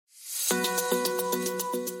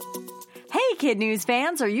Kid News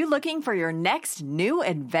fans, are you looking for your next new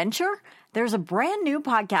adventure? There's a brand new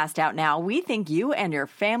podcast out now we think you and your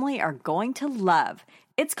family are going to love.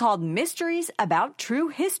 It's called Mysteries About True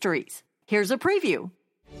Histories. Here's a preview.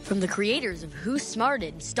 From the creators of Who's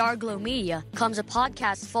Smarted, Starglow Media, comes a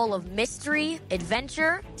podcast full of mystery,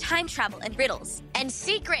 adventure, time travel and riddles, and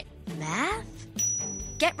secret math.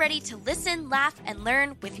 Get ready to listen, laugh, and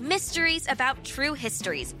learn with Mysteries About True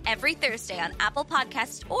Histories every Thursday on Apple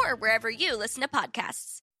Podcasts or wherever you listen to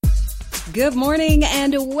podcasts. Good morning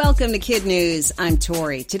and welcome to Kid News. I'm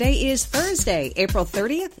Tori. Today is Thursday, April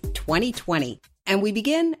 30th, 2020. And we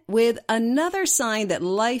begin with another sign that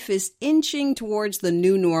life is inching towards the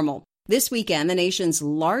new normal. This weekend, the nation's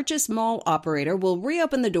largest mall operator will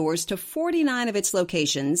reopen the doors to 49 of its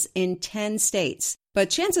locations in 10 states. But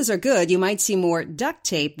chances are good you might see more duct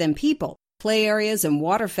tape than people. Play areas and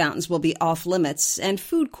water fountains will be off limits, and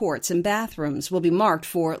food courts and bathrooms will be marked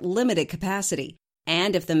for limited capacity.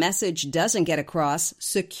 And if the message doesn't get across,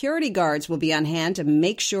 security guards will be on hand to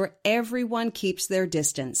make sure everyone keeps their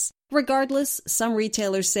distance. Regardless, some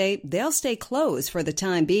retailers say they'll stay closed for the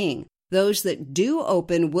time being. Those that do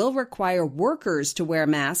open will require workers to wear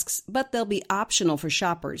masks, but they'll be optional for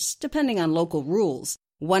shoppers, depending on local rules.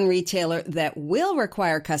 One retailer that will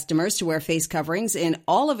require customers to wear face coverings in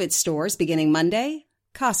all of its stores beginning Monday,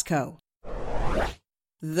 Costco.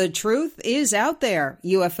 The truth is out there.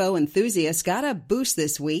 UFO enthusiasts got a boost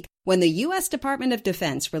this week when the U.S. Department of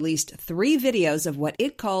Defense released 3 videos of what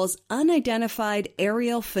it calls unidentified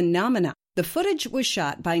aerial phenomena. The footage was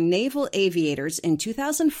shot by naval aviators in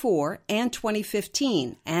 2004 and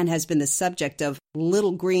 2015 and has been the subject of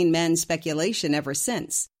little green men speculation ever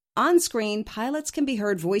since. On screen, pilots can be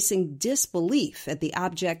heard voicing disbelief at the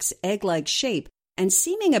object's egg-like shape and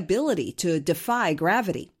seeming ability to defy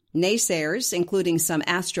gravity. Naysayers, including some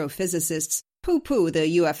astrophysicists, poo-poo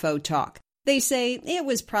the UFO talk. They say it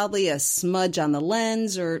was probably a smudge on the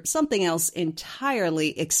lens or something else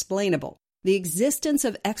entirely explainable. The existence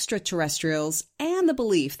of extraterrestrials and the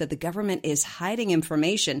belief that the government is hiding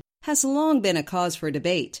information has long been a cause for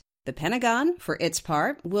debate. The Pentagon, for its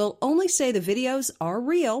part, will only say the videos are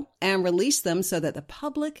real and release them so that the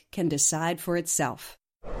public can decide for itself.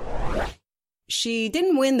 She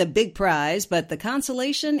didn't win the big prize, but the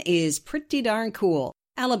consolation is pretty darn cool.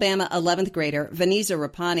 Alabama 11th grader Vanessa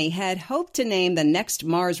Rapani had hoped to name the next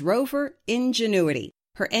Mars rover Ingenuity.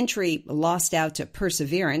 Her entry lost out to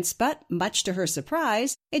Perseverance, but much to her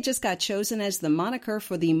surprise, it just got chosen as the moniker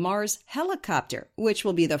for the Mars helicopter, which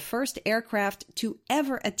will be the first aircraft to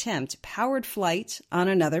ever attempt powered flight on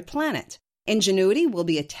another planet. Ingenuity will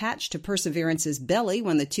be attached to Perseverance's belly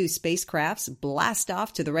when the 2 spacecrafts blast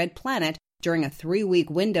off to the red planet during a 3-week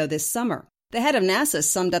window this summer. The head of NASA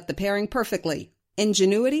summed up the pairing perfectly.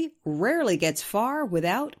 Ingenuity rarely gets far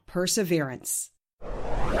without Perseverance.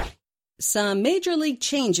 Some major league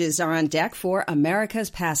changes are on deck for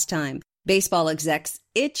America's pastime. Baseball execs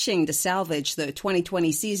itching to salvage the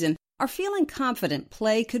 2020 season are feeling confident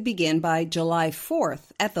play could begin by July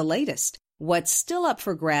 4th at the latest. What's still up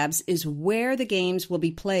for grabs is where the games will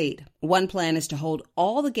be played. One plan is to hold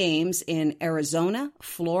all the games in Arizona,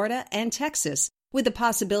 Florida, and Texas, with the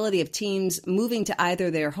possibility of teams moving to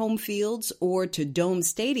either their home fields or to dome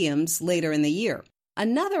stadiums later in the year.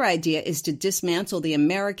 Another idea is to dismantle the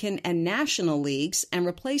American and National Leagues and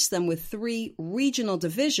replace them with 3 regional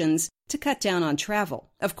divisions to cut down on travel.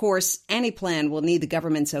 Of course, any plan will need the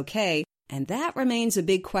government's okay, and that remains a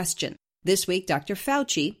big question. This week, Dr.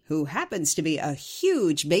 Fauci, who happens to be a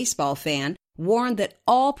huge baseball fan, warned that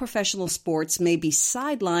all professional sports may be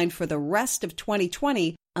sidelined for the rest of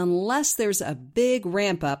 2020 unless there's a big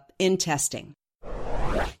ramp-up in testing.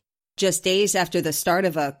 Just days after the start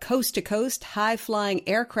of a coast-to-coast high-flying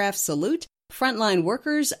aircraft salute, frontline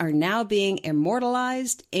workers are now being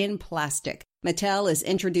immortalized in plastic. Mattel is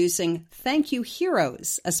introducing Thank You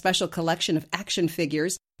Heroes, a special collection of action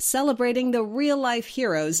figures celebrating the real-life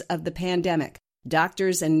heroes of the pandemic.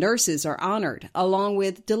 Doctors and nurses are honored, along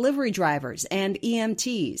with delivery drivers and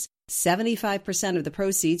EMTs. 75% of the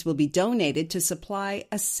proceeds will be donated to supply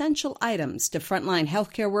essential items to frontline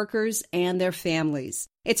healthcare workers and their families.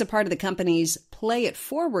 It's a part of the company's Play It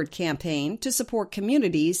Forward campaign to support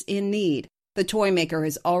communities in need. The toy maker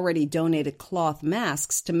has already donated cloth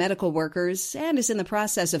masks to medical workers and is in the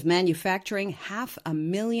process of manufacturing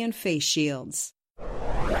 500,000 face shields.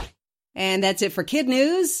 And that's it for Kid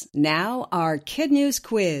News. Now our Kid News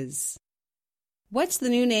quiz. What's the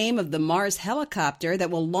new name of the Mars helicopter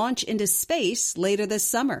that will launch into space later this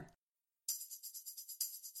summer?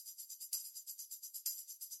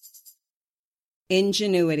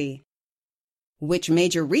 Ingenuity. Which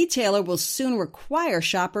major retailer will soon require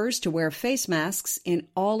shoppers to wear face masks in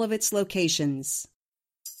all of its locations?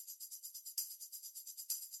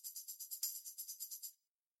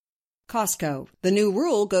 Costco. The new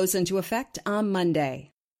rule goes into effect on Monday.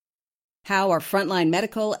 How are frontline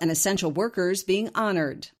medical and essential workers being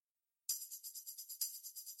honored?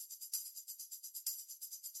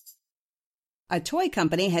 A toy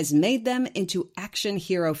company has made them into action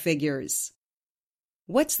hero figures.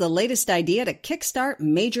 What's the latest idea to kickstart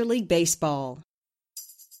Major League Baseball?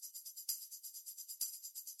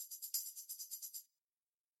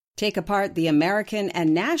 Take apart the American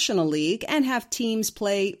and National League and have teams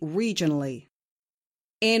play regionally.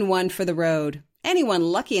 In one for the road. Anyone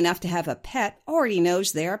lucky enough to have a pet already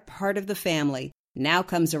knows they're part of the family. Now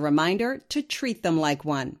comes a reminder to treat them like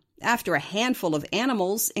one. After a handful of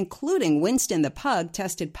animals, including Winston the pug,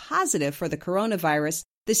 tested positive for the coronavirus,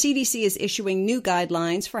 the CDC is issuing new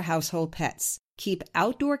guidelines for household pets. Keep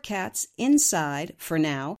outdoor cats inside for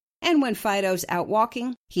now, and when Fido's out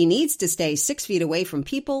walking, he needs to stay 6 feet away from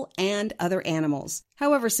people and other animals.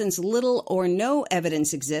 However, since little or no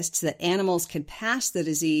evidence exists that animals can pass the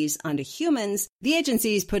disease onto humans, the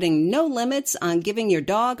agency is putting no limits on giving your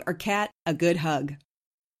dog or cat a good hug.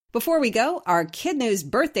 Before we go, our Kid News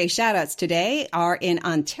birthday shoutouts today are in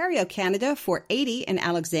Ontario, Canada for 80 in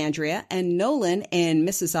Alexandria and Nolan in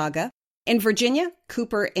Mississauga. In Virginia,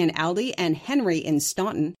 Cooper in Aldie and Henry in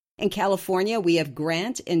Staunton. In California, we have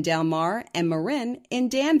Grant in Del Mar and Marin in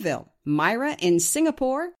Danville. Myra in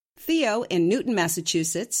Singapore. Theo in Newton,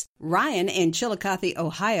 Massachusetts. Ryan in Chillicothe,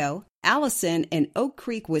 Ohio. Allison in Oak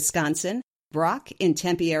Creek, Wisconsin. Brock in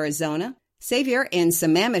Tempe, Arizona. Xavier in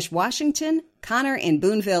Sammamish, Washington. Connor in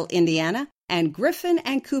Boonville, Indiana. And Griffin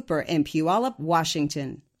and Cooper in Puyallup,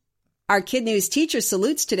 Washington. Our Kid News teacher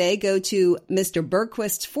salutes today go to Mr.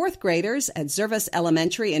 Bergquist's 4th graders at Zervas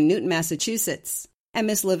Elementary in Newton, Massachusetts, and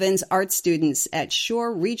Miss Levin's art students at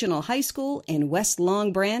Shore Regional High School in West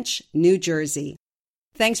Long Branch, New Jersey.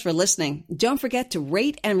 Thanks for listening. Don't forget to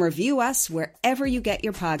rate and review us wherever you get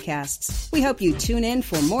your podcasts. We hope you tune in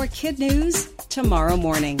for more Kid News tomorrow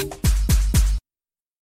morning.